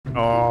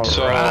All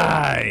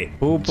right.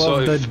 Poop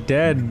of the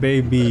dead,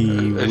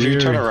 baby. If you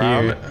turn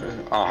around,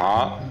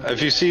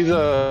 if you see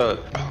the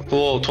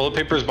little toilet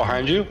papers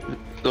behind you,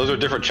 those are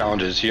different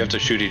challenges. You have to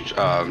shoot each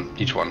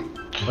one.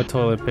 What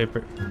toilet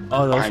paper?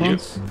 Oh, those behind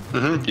ones?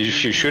 You.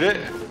 You shoot it,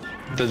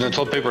 then the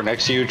toilet paper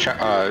next to you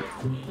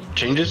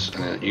changes,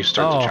 and then you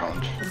start the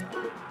challenge.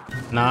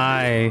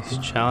 Nice.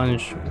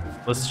 Challenge.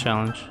 What's the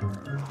challenge?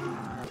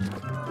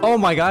 Oh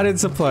my god,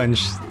 it's a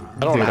plunge. I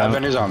don't have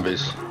any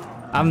zombies.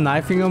 I'm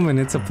knifing them and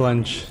it's a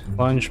plunge.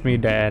 Plunge me,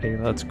 daddy.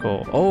 Let's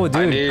go. Oh,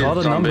 dude, call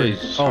the number.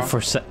 Oh,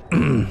 for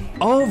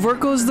oh,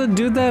 Virgo's the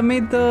dude that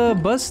made the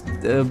bus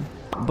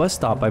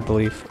stop, I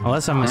believe.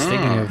 Unless I'm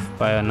mistaken it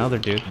by another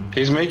dude.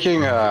 He's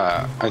making.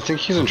 I think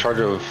he's in charge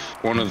of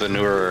one of the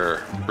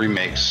newer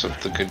remakes of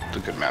the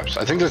good maps.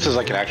 I think this is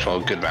like an actual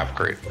good map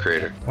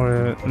creator.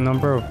 What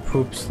number of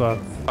poops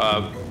left?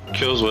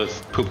 Kills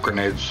with poop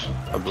grenades,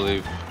 I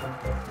believe.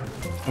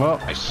 Well,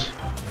 nice.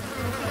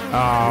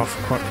 Oh, of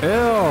course.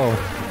 Ew.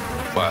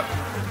 What?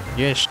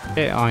 Yeah,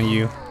 shit on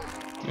you.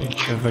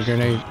 If a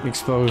grenade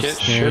explodes. Get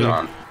shit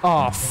on.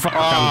 Oh, fuck,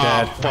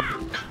 I'm dead. Fuck.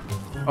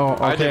 Oh,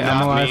 okay, I did not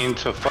I'm alive. mean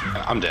to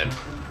I'm dead.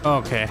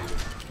 Okay.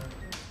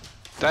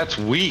 That's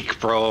weak,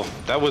 bro.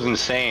 That was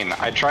insane.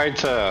 I tried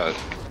to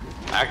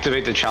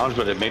activate the challenge,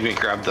 but it made me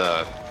grab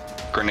the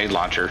grenade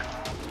launcher.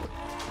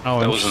 Oh,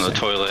 that was in the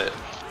toilet.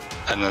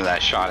 And then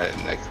that shot it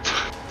and it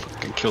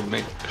fucking killed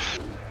me.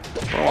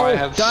 Bro, I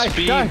have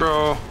speed,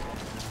 bro.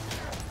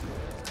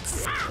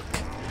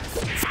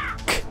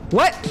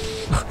 What?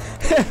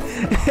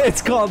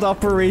 It's called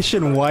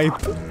Operation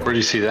Wipe. Where do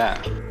you see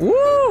that?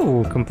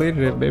 Woo!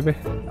 Completed it, baby.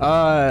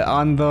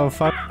 On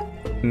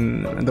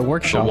the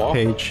workshop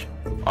page.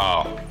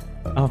 Oh.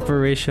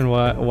 Operation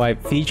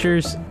Wipe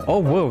features. Oh,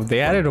 whoa! They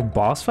added a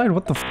boss fight.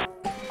 What the?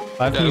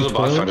 Yeah, there's a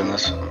boss fight in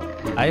this.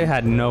 I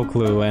had no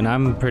clue, and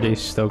I'm pretty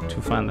stoked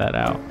to find that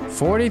out.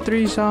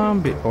 43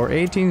 zombies or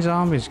 18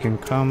 zombies can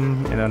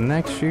come in the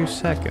next few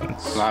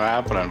seconds. Not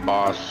happening,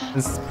 boss.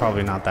 It's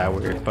probably not that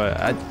weird, but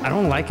I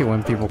don't like it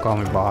when people call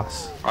me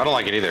boss. I don't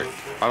like it either.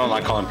 I don't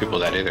like calling people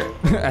that either.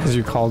 As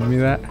you called me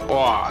that?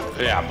 Well,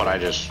 yeah, but I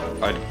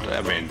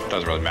mean, it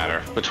doesn't really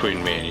matter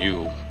between me and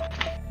you.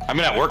 I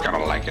mean, at work, I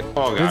don't like it.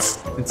 Oh, God.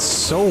 It's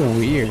so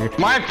weird.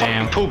 My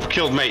fucking poop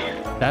killed me.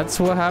 That's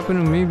what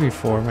happened to me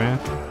before, man.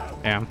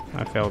 Damn,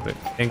 I failed it.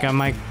 Think I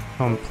might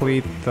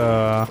complete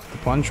the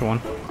plunge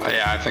one.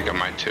 Yeah, I think I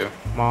might too.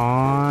 Come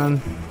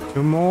on.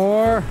 2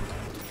 more.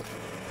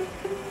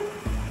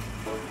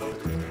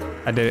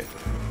 I did it.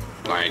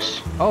 Nice.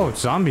 Oh,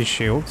 zombie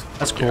shield.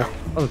 That's cool. Yeah.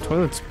 Oh, the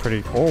toilet's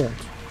pretty cold.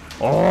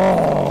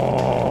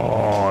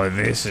 Oh,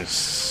 this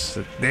is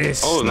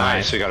Oh,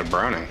 nice. You got a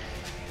browning.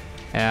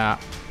 Yeah.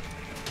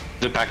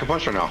 Did it pack a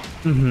punch or no?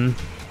 Mm-hmm.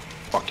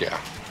 Fuck yeah.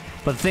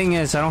 But the thing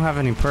is, I don't have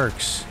any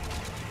perks.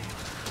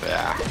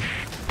 Yeah.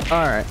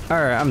 Alright,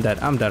 I'm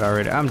dead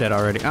already. I'm dead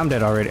already. I'm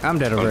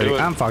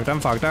fucked.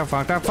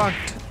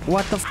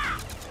 What the f?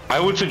 I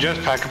would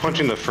suggest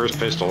pack-a-punching the first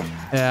pistol.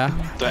 Yeah.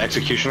 The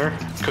executioner,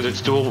 because it's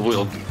dual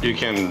wield. You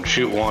can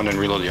shoot one and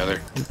reload the other.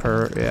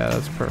 Yeah,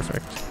 that's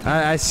perfect.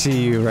 I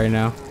see you right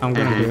now. I'm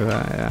gonna do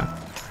that, yeah.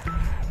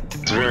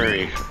 It's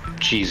very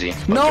cheesy.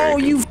 No,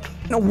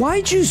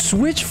 why'd you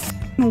switch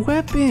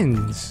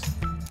weapons?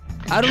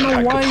 I don't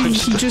know why he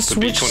just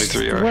switched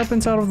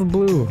weapons out of the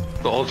blue.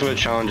 The ultimate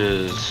challenge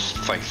is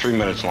like 3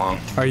 minutes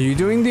long. Are you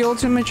doing the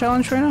ultimate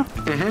challenge right now?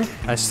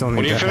 Mm-hmm. I still need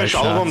when you finish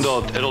all of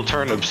them, it'll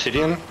turn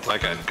obsidian,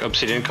 like an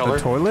obsidian color.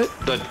 The toilet?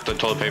 The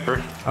toilet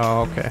paper.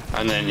 Oh, okay.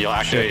 And then you'll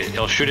activate,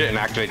 you'll shoot it and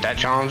activate that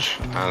challenge.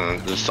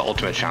 And this is the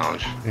ultimate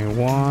challenge.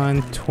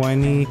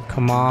 120.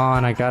 Come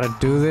on, I gotta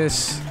do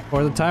this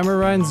before the timer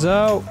runs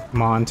out.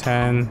 Come on,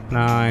 10,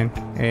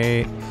 9,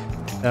 8,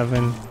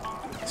 7,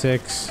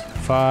 6,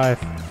 5.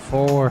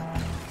 4,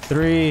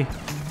 3,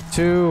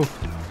 2,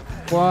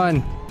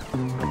 1.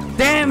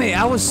 Damn it!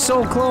 I was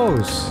so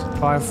close.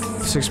 5,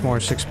 6 more.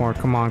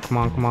 Come on.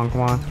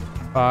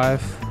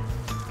 5,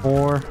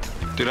 4.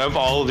 Dude, I have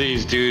all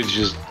these dudes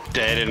just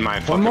dead in my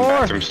fucking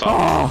bathroom stall.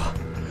 Oh,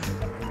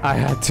 I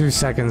had 2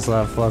 seconds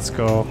left. Let's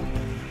go.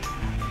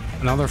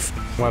 Another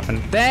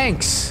weapon.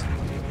 Thanks.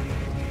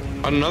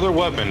 Another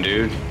weapon,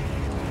 dude.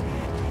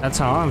 That's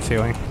how I'm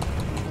feeling.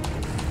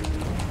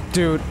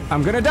 Dude,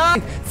 I'm gonna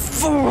die!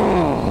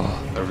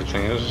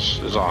 Everything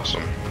is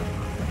awesome.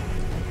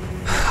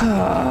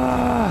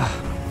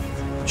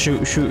 Shoot.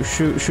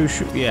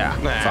 Yeah.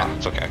 Nah,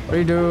 it's okay.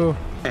 Redo.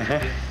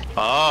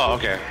 Oh,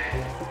 okay.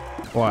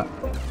 What?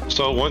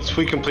 So once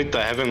we complete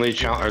the heavenly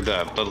challenge, or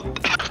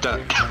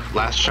the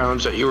last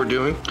challenge that you were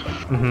doing,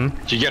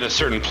 you get a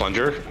certain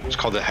plunger. It's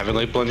called the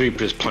heavenly plunger. You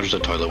just plunge the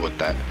toilet with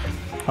that.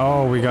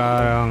 Oh, we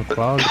got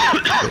cloud.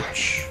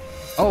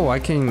 Oh, I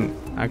can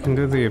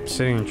do the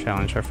obsidian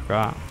challenge. I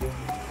forgot.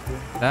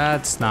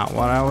 That's not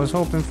what I was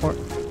hoping for.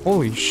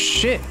 Holy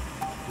shit!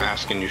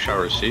 Asking you shall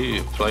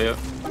receive, player.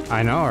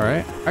 I know,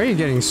 right? Are you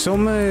getting so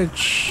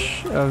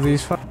much of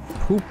these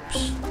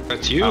poops?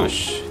 That's you. Oh,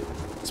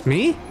 it's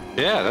me?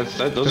 Yeah,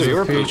 those are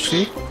your poops.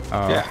 PhD?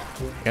 Oh, Yeah.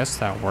 Guess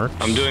that works.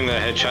 I'm doing the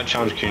headshot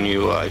challenge. Can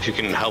you, if you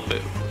can help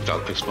it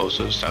without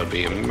explosives, that would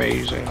be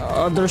amazing.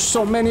 There's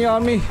so many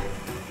on me.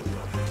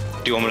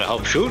 Do you want me to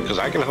help shoot? Because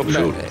I can help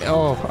shoot.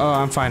 Oh,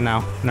 I'm fine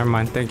now. Never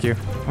mind. Thank you.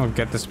 I'll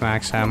get this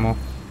max ammo.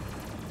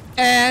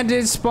 And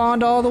it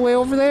spawned all the way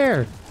over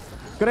there.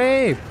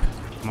 Great.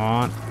 Come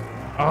on.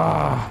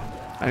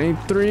 I need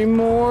 3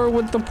 more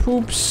with the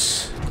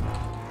poops.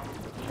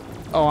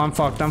 Oh, I'm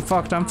fucked. I'm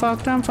fucked. I'm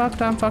fucked. I'm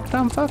fucked. I'm fucked.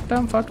 I'm fucked.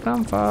 I'm fucked.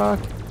 I'm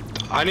fucked.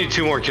 I need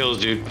 2 more kills,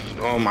 dude.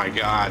 Oh my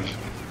god.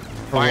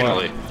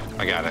 Finally.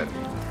 I got it.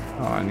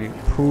 Oh, I need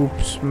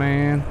poops,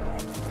 man.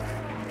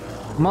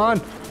 Come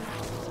on.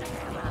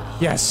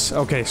 Yes.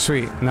 Okay,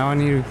 sweet. Now I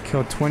need to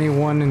kill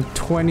 21 in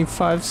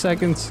 25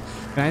 seconds.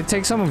 Can I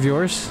take some of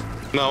yours?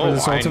 No,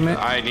 this ultimate?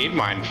 I need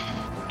mine.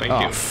 Thank Oh,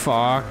 you.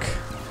 fuck.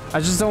 I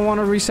just don't want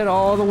to reset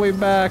all the way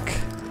back.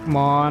 Come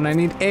on, I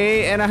need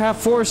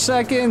 4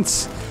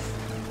 seconds.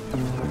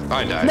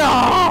 I died.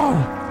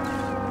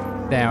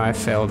 No! Damn, I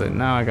failed it.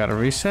 Now I gotta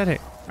reset it.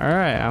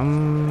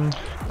 Alright,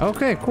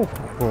 okay, cool.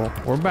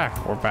 We're back.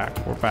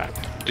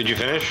 Did you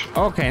finish?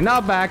 Okay,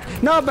 not back.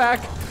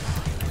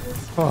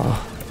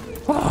 Oh.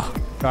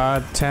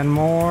 God, 10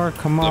 more.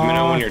 Come on. Let me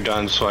know when you're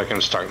done so I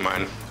can start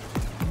mine.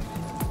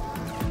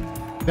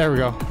 There we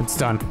go. It's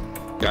done.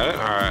 Got it?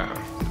 Alright.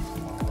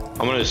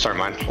 I'm gonna start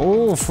mine.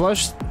 Oh,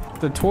 flush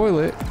the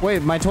toilet.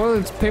 Wait, my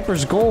toilet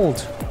paper's gold.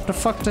 What the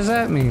fuck does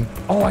that mean?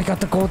 Oh, I got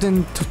the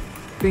golden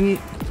thingy.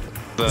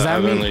 The Does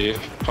that mean heavenly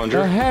plunger.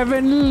 the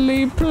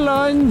heavenly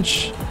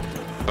plunge?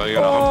 Oh, you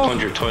gotta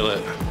plunge your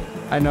toilet.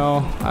 I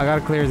know. I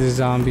gotta clear these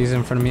zombies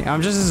in front of me.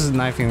 I'm just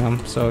knifing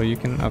them, so you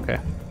can. Okay.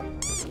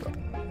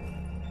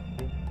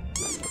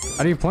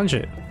 How do you plunge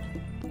it?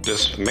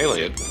 Just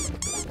melee it.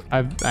 I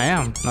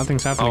am.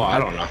 Nothing's happening. Oh, I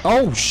don't know.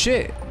 Oh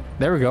shit!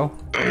 There we go.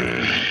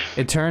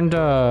 It turned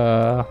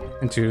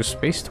into a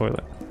space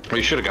toilet. Well,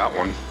 you should have got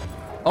one.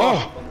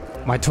 Oh,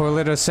 my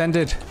toilet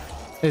ascended.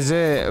 Is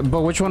it?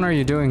 But which one are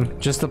you doing?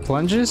 Just the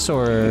plunges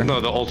or? No,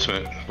 the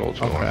ultimate. The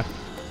ultimate Okay. one.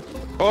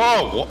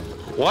 Oh,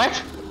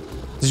 what?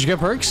 Did you get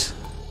perks?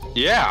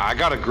 Yeah, I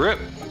got a grip.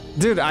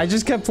 Dude, I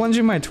just kept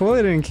plunging my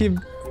toilet and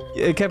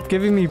it kept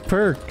giving me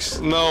perks.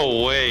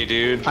 No way,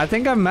 dude. I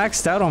think I'm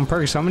maxed out on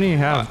perks. How many do you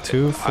have?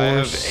 2, I 4,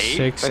 have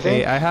 6, eight,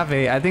 8. I have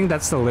 8. I think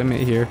that's the limit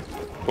here.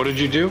 What did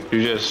you do?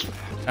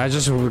 I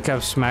just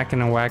kept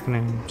smacking and whacking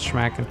and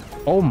smacking.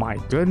 Oh my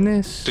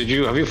goodness. Have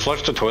you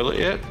flushed the toilet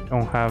yet?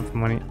 Don't have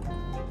money.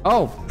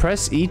 Oh,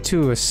 press E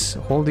to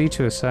hold E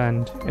to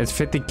ascend. It's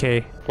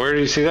 50k. Where do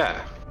you see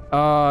that?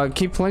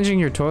 Keep plunging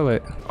your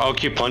toilet. Oh,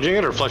 keep plunging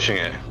it or flushing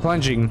it?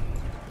 Plunging.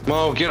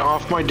 Mo, get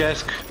off my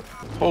desk.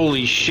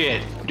 Holy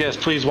shit. Yes,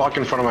 please walk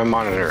in front of my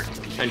monitor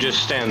and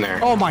just stand there.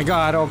 Oh my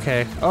god,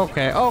 okay.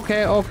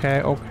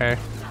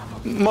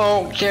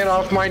 Mo, get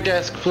off my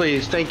desk,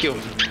 please. Thank you.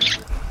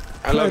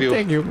 I love you.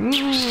 Thank you.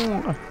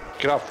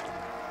 Get off.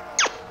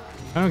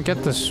 I don't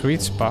get the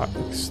sweet spot.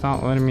 It's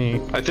not letting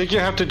me. I think you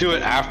have to do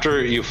it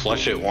after you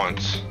flush it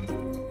once.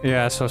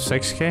 Yeah, so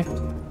 6k?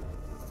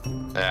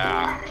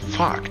 Yeah,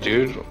 fuck,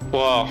 dude.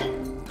 Well,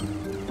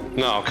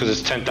 no, because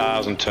it's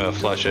 10,000 to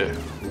flush it.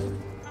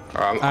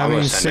 Or I mean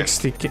ascending.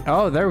 60k.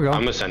 Oh, there we go.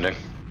 I'm ascending.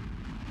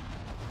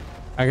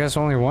 I guess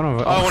only one of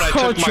it. Oh, when I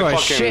took my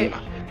fucking... shit.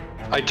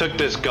 I took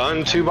this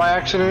gun too by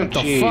accident?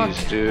 What the Jeez,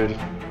 fuck? dude.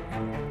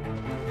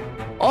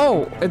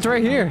 Oh, it's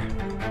right here.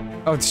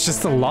 Oh, it's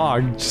just a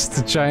log. Just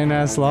a giant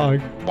ass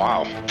log.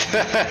 Wow.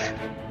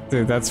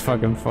 Dude, that's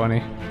fucking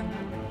funny.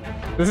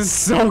 This is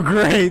so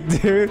great,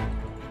 dude.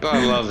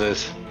 I love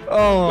this.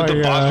 Oh With my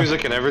the god. boss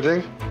music and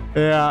everything?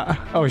 Yeah.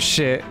 Oh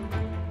shit.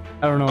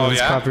 I don't know if Oh, it's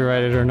yeah?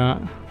 copyrighted or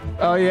not.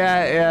 Oh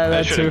yeah, That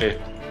that too. shouldn't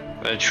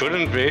be. That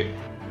shouldn't be.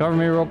 Cover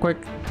me real quick.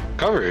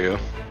 Cover you.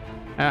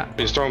 Yeah.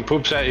 He's throwing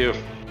poops at you.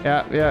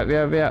 Yeah.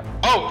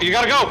 Oh, you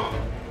gotta go!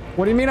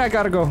 What do you mean I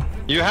gotta go?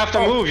 You have to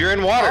move, you're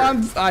in water.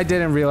 I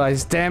didn't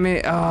realize. Damn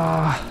it.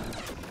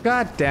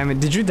 God damn it.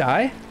 Did you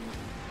die?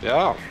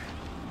 Yeah.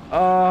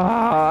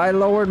 I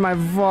lowered my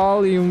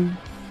volume.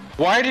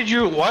 Why did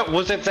you, what,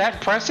 was it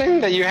that pressing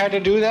that you had to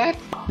do that?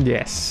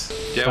 Yes.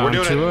 Yeah, Time we're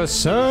doing to it.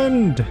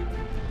 ascend.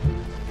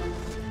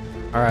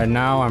 Alright,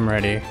 now I'm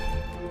ready.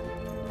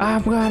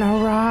 I'm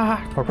gonna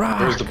rock.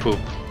 Where's the poop?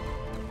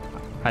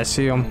 I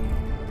see him.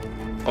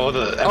 Oh,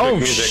 the epic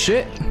music.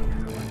 Shit.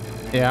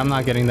 Yeah, I'm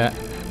not getting that.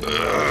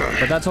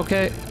 But that's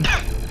okay.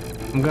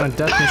 I'm gonna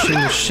death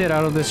machine the shit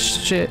out of this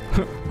shit.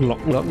 Look.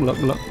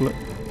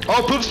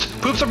 Oh,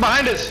 poops are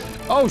behind us.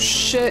 Oh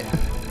shit.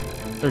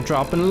 They're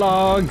dropping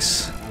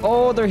logs.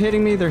 Oh, they're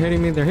hitting me.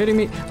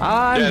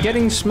 I'm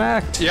getting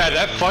smacked. Yeah,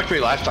 that fucked me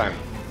last time.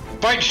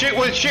 Fight shit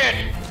with shit.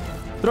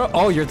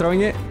 Oh, you're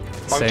throwing it?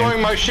 I'm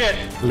throwing my shit.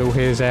 Blew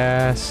his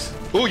ass.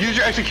 Ooh, use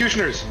your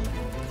executioners.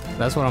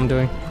 That's what I'm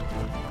doing.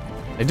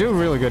 They do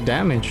really good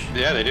damage.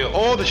 Yeah, they do.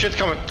 Oh, the shit's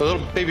coming. The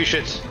little baby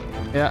shits.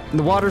 Yeah,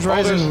 the water's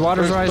rising.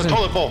 There's the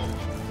toilet bowl.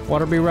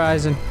 Water be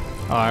rising.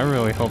 Oh, I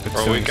really hope it's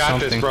Bro, doing we got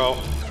something. this, bro.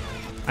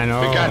 I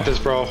know. We got this,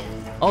 bro.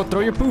 Oh, throw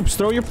your poops.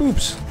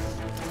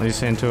 What are you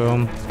saying to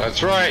him?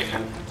 That's right.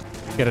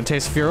 Get a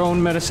taste of your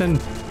own medicine.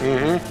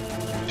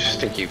 Mm-hmm.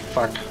 Stinky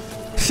fuck.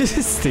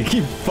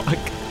 Stinky fuck.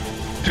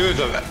 Dude,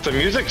 the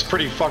music's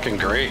pretty fucking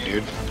great,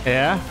 dude.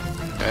 Yeah?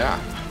 Yeah.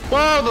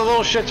 Well, the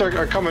little shits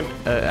are coming.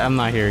 I'm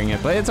not hearing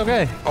it, but it's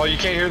okay. Oh, you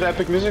can't hear that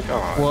big music?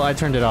 Oh. Well, I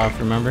turned it off,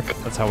 remember?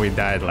 That's how we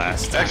died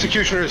last time.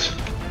 Executioners.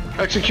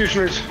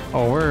 Executioners.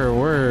 Oh,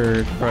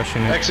 we're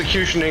crushing it.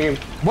 Executioning.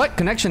 What?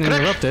 Connection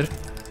interrupted.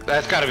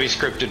 That's gotta be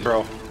scripted,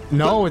 bro.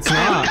 No, it's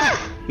not.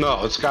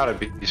 No, it's gotta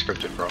be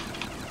scripted, bro.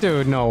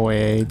 Dude, no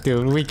way.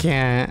 Dude, we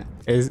can't.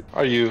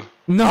 Are you?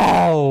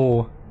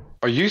 No!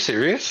 Are you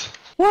serious?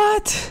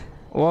 What?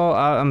 Well,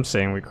 I'm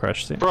saying we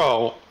crushed it.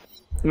 Bro.